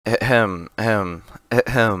Ahem, ahem,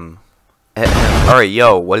 ahem, ahem. Alright,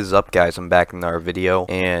 yo, what is up, guys? I'm back in our video,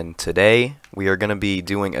 and today we are going to be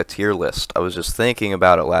doing a tier list. I was just thinking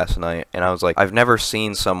about it last night, and I was like, I've never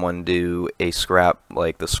seen someone do a scrap,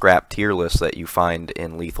 like the scrap tier list that you find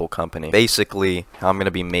in Lethal Company. Basically, how I'm going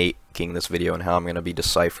to be making this video and how I'm going to be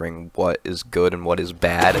deciphering what is good and what is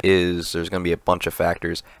bad is there's going to be a bunch of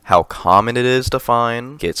factors. How common it is to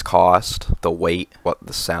find, its cost, the weight, what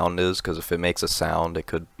the sound is, because if it makes a sound it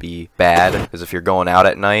could be bad, because if you're going out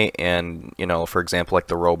at night and, you know, for example, like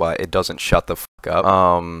the robot, it doesn't shut the fuck up,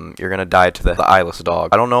 you're going to die to the eyeless dog.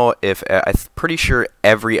 I don't know if, I'm pretty sure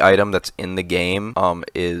every item that's in the game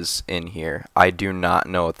is in here. I do not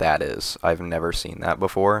know what that is. I've never seen that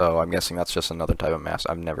before, so I'm guessing that's just another type of mask.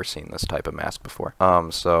 I've never seen this type of mask before.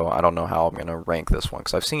 So I don't know how I'm gonna rank this one,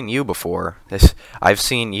 because I've seen you before. I've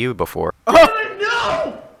seen you before.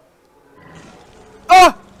 Oh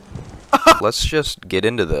no! Let's just get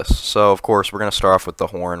into this. So of course we're gonna start off with the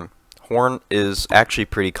horn. Horn is actually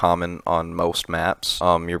pretty common on most maps.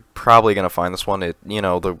 You're probably gonna find this one.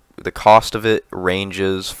 The cost of it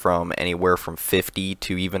ranges from anywhere from 50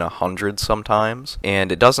 to even 100 sometimes,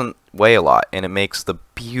 and it doesn't weigh a lot, and it makes the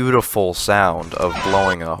beautiful sound of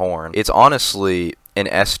blowing a horn. It's honestly an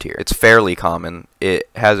S tier. It's fairly common. It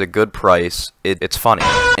has a good price. It's funny.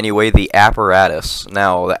 Anyway, the apparatus.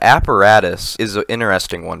 Now, the apparatus is an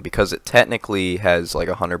interesting one because it technically has like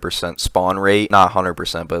a 100% spawn rate. Not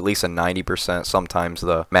 100%, but at least a 90%. Sometimes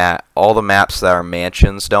all the maps that are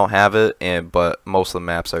mansions don't have it, but most of the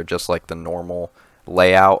maps are just like the normal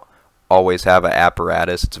layout. Always have an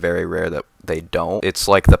apparatus. It's very rare that they don't. It's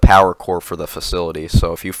like the power core for the facility,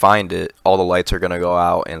 so if you find it, all the lights are going to go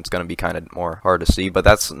out and it's going to be kind of more hard to see, but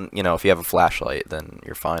that's, you know, if you have a flashlight then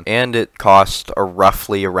you're fine. And it costs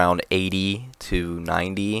roughly around 80 to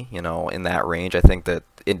 90, you know, in that range. I think that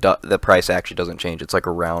the price actually doesn't change. It's like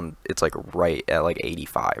right at like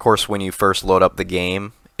 85. Of course, when you first load up the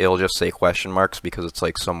game, it'll just say question marks because it's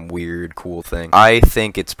like some weird cool thing. I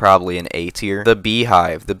think it's probably an A tier. The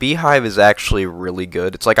beehive. The beehive is actually really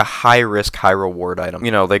good. It's like a high risk, high reward item. You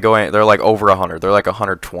know, they're like over 100. They're like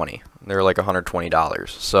 120. They're like $120.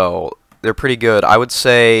 So they're pretty good. I would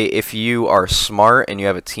say if you are smart and you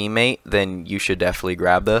have a teammate, then you should definitely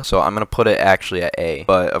grab this. So I'm going to put it actually at A.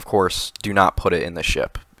 But of course, do not put it in the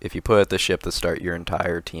ship. If you put it at the ship to start, your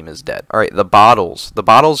entire team is dead. Alright, the bottles. The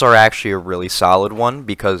bottles are actually a really solid one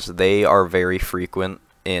because they are very frequent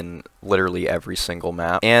in literally every single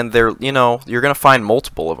map. And they're, you know, you're going to find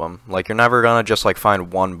multiple of them. Like, you're never going to just, like,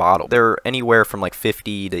 find one bottle. They're anywhere from, like,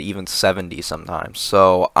 50 to even 70 sometimes.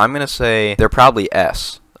 So, I'm going to say they're probably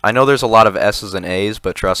S. I know there's a lot of S's and A's,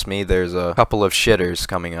 but trust me, there's a couple of shitters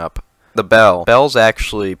coming up. The bell. Bell's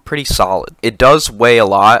actually pretty solid. It does weigh a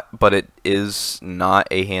lot, but it is not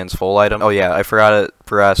a hands full item. Oh yeah, I forgot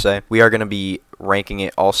to say. We are going to be ranking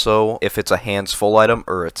it also if it's a hands full item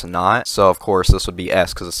or it's not. So of course this would be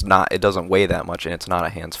S because it doesn't weigh that much and it's not a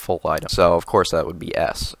hands full item. So of course that would be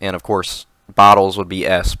S. And of course bottles would be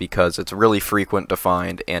S because it's really frequent to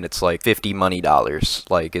find and it's like 50 money dollars.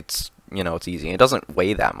 Like it's, you know, it's easy. It doesn't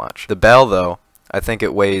weigh that much. The bell though, I think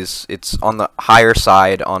it's on the higher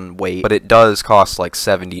side on weight, but it does cost like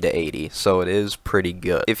 70 to 80, so it is pretty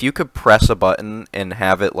good. If you could press a button and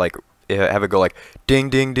have it go like ding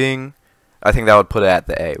ding ding, I think that would put it at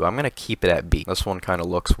the A, but I'm going to keep it at B. This one kind of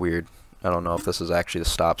looks weird. I don't know if this is actually the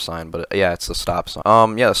stop sign, but yeah, it's the stop sign.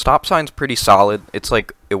 Yeah, the stop sign's pretty solid. It's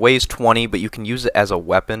like, it weighs 20, but you can use it as a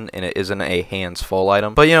weapon, and it isn't a hands full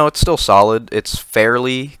item. But, you know, it's still solid. It's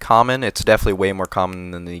fairly common. It's definitely way more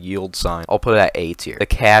common than the yield sign. I'll put it at A tier. The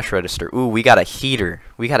cash register. Ooh, we got a heater.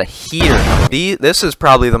 We got a heater. This is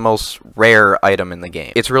probably the most rare item in the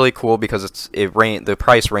game. It's really cool because the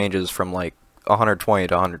price ranges from, like, 120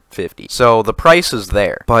 to 150. So the price is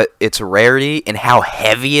there, but its rarity and how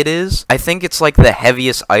heavy it is, I think it's like the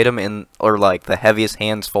heaviest item or like the heaviest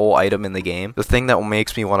hands full item in the game. The thing that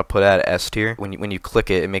makes me want to put it at S tier, when you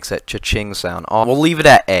click it, it makes that cha-ching sound. Oh, we'll leave it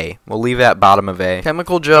at A. We'll leave it at bottom of A.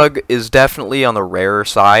 Chemical jug is definitely on the rarer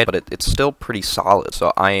side, but it's still pretty solid.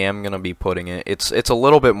 So I am gonna be putting it. It's a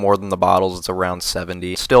little bit more than the bottles. It's around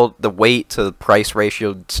 70. Still, the weight to the price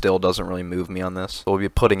ratio still doesn't really move me on this. So we'll be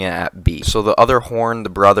putting it at B. So the other horn, the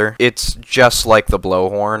brother, it's just like the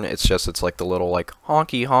blowhorn. It's like the little like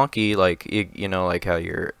honky honky, like you know, like how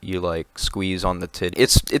you like squeeze on the tid.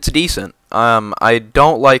 It's decent. I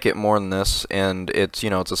don't like it more than this, and it's, you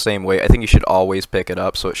know, it's the same way. I think you should always pick it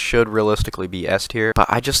up, so it should realistically be S tier. But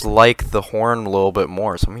I just like the horn a little bit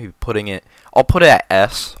more, so I'm gonna be putting it. I'll put it at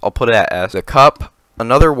S. I'll put it at S. The cup.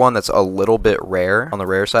 Another one that's a little bit rare, on the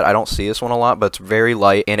rare side, I don't see this one a lot, but it's very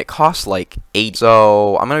light, and it costs like 8.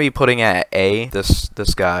 So I'm going to be putting at A, this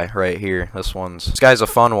guy right here. This guy's a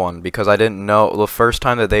fun one, because I didn't know, the first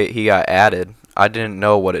time that he got added, I didn't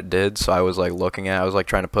know what it did, so I was like looking at it, I was like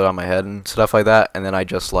trying to put it on my head and stuff like that, and then I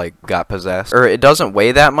just like got possessed. Or it doesn't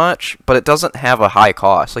weigh that much, but it doesn't have a high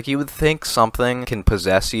cost. Like, you would think something can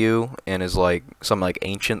possess you and is like some like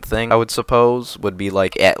ancient thing, I would suppose, would be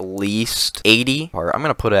like at least 80. Or I'm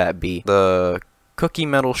gonna put it at B. The cookie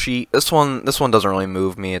metal sheet, this one doesn't really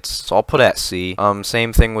move me, so I'll put it at C.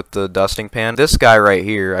 Same thing with the dusting pan. This guy right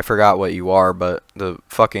here, I forgot what you are, but the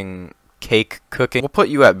fucking cake cooking, we'll put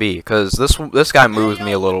you at B, because this guy moves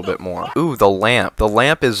me a little bit more. Ooh, the lamp. The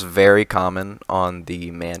lamp is very common on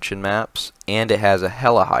the mansion maps, and it has a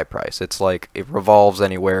hella high price. It's like, it revolves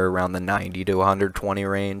anywhere around the 90 to 120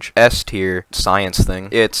 range. S tier, science thing,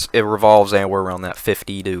 it revolves anywhere around that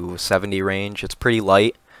 50 to 70 range. It's pretty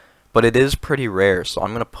light, but it is pretty rare, so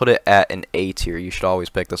I'm gonna put it at an A tier. You should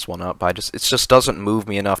always pick this one up, but it just doesn't move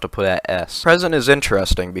me enough to put it at S. Present is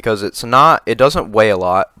interesting because it doesn't weigh a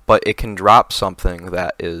lot, but it can drop something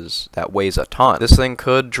that weighs a ton. This thing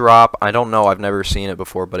could drop, I don't know, I've never seen it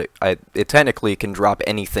before, but it technically can drop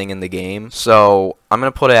anything in the game. So I'm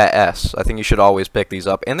gonna put it at S. I think you should always pick these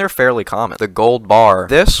up, and they're fairly common. The gold bar,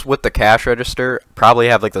 this with the cash register probably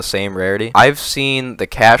have like the same rarity. I've seen the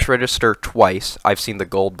cash register twice. I've seen the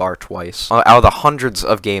gold bar twice out of the hundreds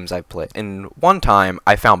of games I've played. And one time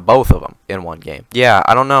I found both of them in one game. Yeah,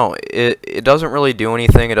 I don't know. It doesn't really do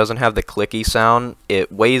anything. It doesn't have the clicky sound.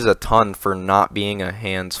 It weighs a ton for not being a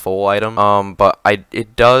hands full item. But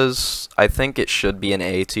it does. I think it should be an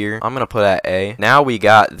A tier. I'm gonna put at A. Now we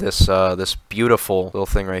got this this beautiful little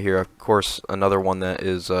thing right here. Of course, another one that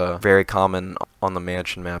is very common on the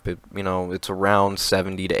mansion map. It's around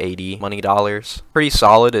 70 to 80 money dollars. Pretty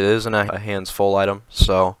solid. It isn't a hands full item.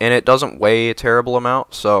 So, and it doesn't weigh a terrible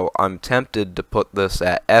amount. So I'm tempted to put this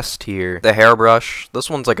at S tier. The hairbrush. This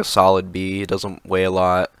one's like a solid B. It doesn't weigh a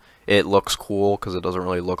lot. It looks cool because it doesn't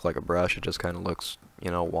really look like a brush. It just kind of looks,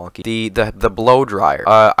 wonky. The blow dryer.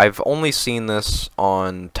 I've only seen this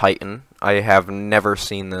on Titan. I have never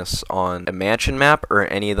seen this on a mansion map or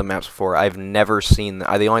any of the maps before. I've never seen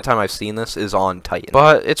the only time I've seen this is on Titan.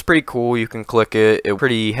 But it's pretty cool. You can click it. It's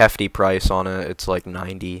pretty hefty price on it. It's like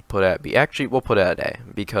 90. Put at B. Actually, we'll put it at A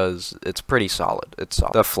because it's pretty solid. It's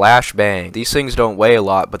solid. The flashbang. These things don't weigh a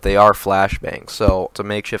lot, but they are flashbangs. So it's a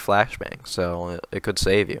makeshift flashbang. So it could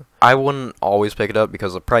save you. I wouldn't always pick it up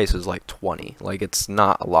because the price is like 20. Like, it's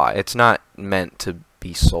not a lot. It's not meant to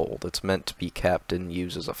be sold. It's meant to be kept and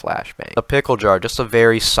used as a flashbang. The pickle jar, just a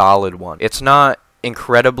very solid one. It's not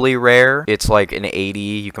incredibly rare. It's like an 80.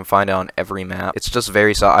 You can find it on every map. It's just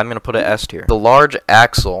very solid. I'm gonna put it S tier. The large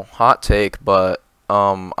axle, hot take, but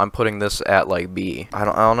I'm putting this at like B. I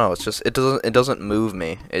don't know. It's just it doesn't move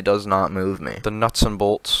me. It does not move me. The nuts and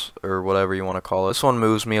bolts, or whatever you want to call it. This one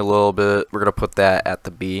moves me a little bit. We're gonna put that at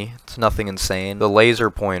the B. It's nothing insane. The laser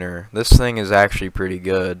pointer. This thing is actually pretty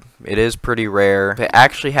good. It is pretty rare. If it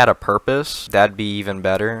actually had a purpose, that'd be even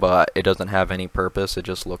better, but it doesn't have any purpose. It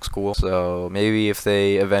just looks cool. So maybe if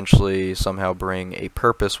they eventually somehow bring a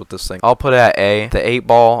purpose with this thing, I'll put it at A. The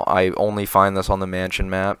 8-ball, I only find this on the mansion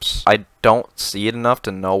maps. I don't see it enough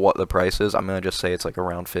to know what the price is. I'm gonna just say it's like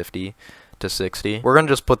around 50 to 60. We're gonna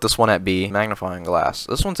just put this one at B. Magnifying glass.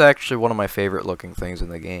 This one's actually one of my favorite looking things in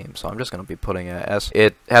the game, so I'm just gonna be putting it at S.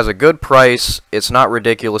 It has a good price. It's not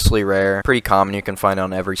ridiculously rare. Pretty common. You can find it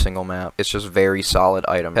on every single map. It's just very solid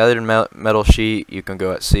item. Feathered metal sheet. You can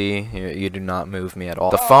go at C. You do not move me at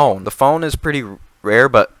all. The phone. The phone is pretty rare,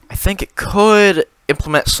 but I think it could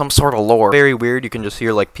implement some sort of lore. Very weird. You can just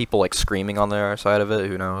hear like people like screaming on the other side of it.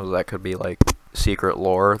 Who knows? That could be like secret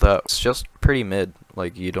lore. That's just pretty mid.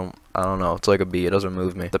 Like, I don't know, it's like a B, it doesn't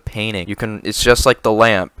move me. The painting, it's just like the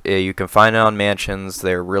lamp. You can find it on mansions.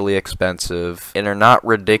 They're really expensive, and they're not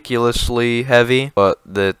ridiculously heavy, but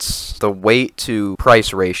the weight to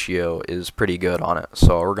price ratio is pretty good on it,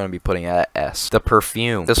 so we're gonna be putting it at S. The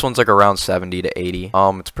perfume, this one's like around 70 to 80.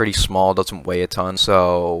 It's pretty small, doesn't weigh a ton,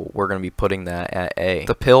 so we're gonna be putting that at A.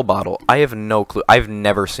 The pill bottle, I have no clue. I've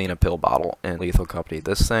never seen a pill bottle in Lethal Company.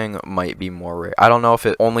 This thing might be more rare. I don't know if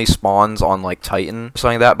it only spawns on like Titan or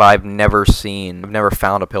something like that, but I've never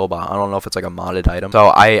found a pill bottle. I don't know if it's like a modded item,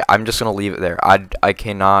 so I'm just gonna leave it there. I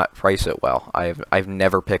cannot price it well. I've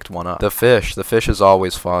never picked one up. The fish is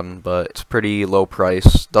always fun, but it's pretty low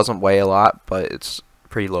price. Doesn't weigh a lot, but it's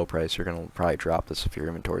pretty low price. You're gonna probably drop this if your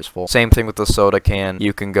inventory is full. Same thing with the soda can.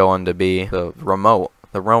 You can go into B. The remote.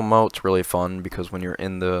 The remote's really fun because when you're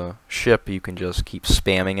in the ship, you can just keep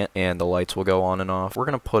spamming it and the lights will go on and off. We're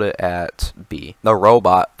going to put it at B. The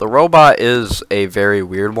robot. The robot is a very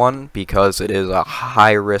weird one because it is a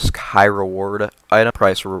high risk, high reward item.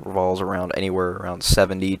 Price revolves around anywhere around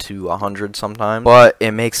 70 to 100 sometimes, but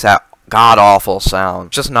it makes that god-awful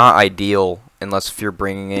sound. Just not ideal unless if you're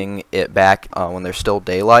bringing it back when there's still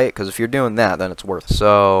daylight, because if you're doing that, then it's worth it.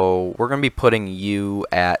 So we're going to be putting you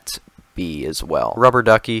at B as well. Rubber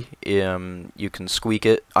ducky, you can squeak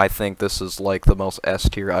it. I think this is like the most S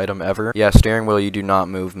tier item ever. Yeah, steering wheel, you do not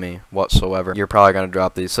move me whatsoever. You're probably going to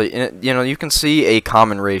drop these. So, you know, you can see a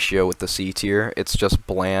common ratio with the C tier. It's just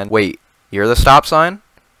bland. Wait, you're the stop sign?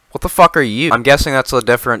 What the fuck are you? I'm guessing that's a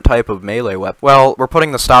different type of melee weapon. Well, we're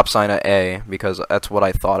putting the stop sign at A because that's what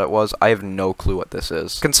I thought it was. I have no clue what this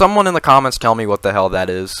is. Can someone in the comments tell me what the hell that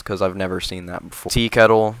is? Because I've never seen that before. Tea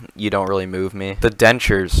kettle, you don't really move me. The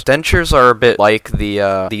dentures. Dentures are a bit like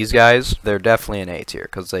the these guys. They're definitely an A tier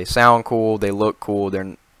because they sound cool, they look cool,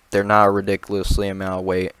 they're not a ridiculously amount of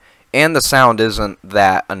weight. And the sound isn't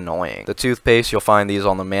that annoying. The toothpaste, you'll find these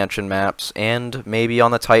on the mansion maps and maybe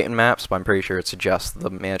on the Titan maps, but I'm pretty sure it's just the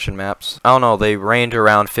mansion maps. I don't know, they range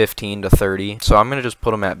around 15 to 30, so I'm gonna just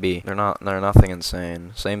put them at B. They're nothing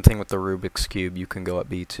insane. Same thing with the Rubik's Cube, you can go at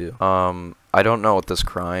B too. I don't know what this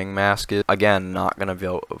crying mask is. Again, not gonna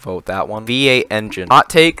vote that one. V8 engine. Hot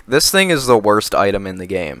take, this thing is the worst item in the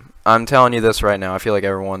game. I'm telling you this right now, I feel like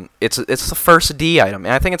everyone, it's the first D item,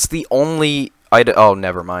 and I think it's the only oh,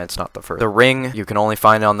 never mind, it's not the first. The ring, you can only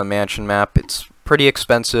find it on the mansion map. It's pretty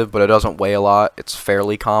expensive, but it doesn't weigh a lot. It's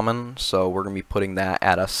fairly common, so we're going to be putting that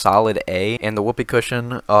at a solid A. And the whoopee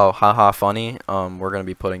cushion, oh, haha, funny. We're going to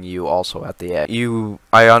be putting you also at the A.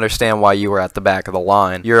 I understand why you were at the back of the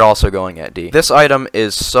line. You're also going at D. This item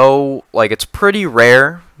is so, like, it's pretty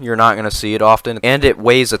rare. You're not going to see it often, and it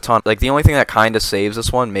weighs a ton. Like, the only thing that kind of saves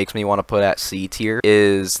this one, makes me want to put at C tier,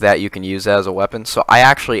 is that you can use it as a weapon. So I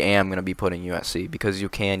actually am going to be putting you at C, because you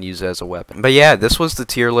can use it as a weapon. But yeah, this was the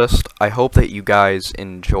tier list. I hope that you guys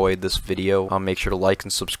enjoyed this video. Make sure to like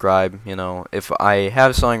and subscribe. You know, if I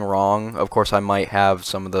have something wrong, of course I might have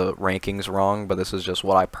some of the rankings wrong, but this is just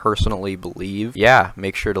what I personally believe. Yeah,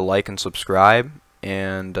 make sure to like and subscribe,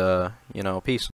 and, you know, peace.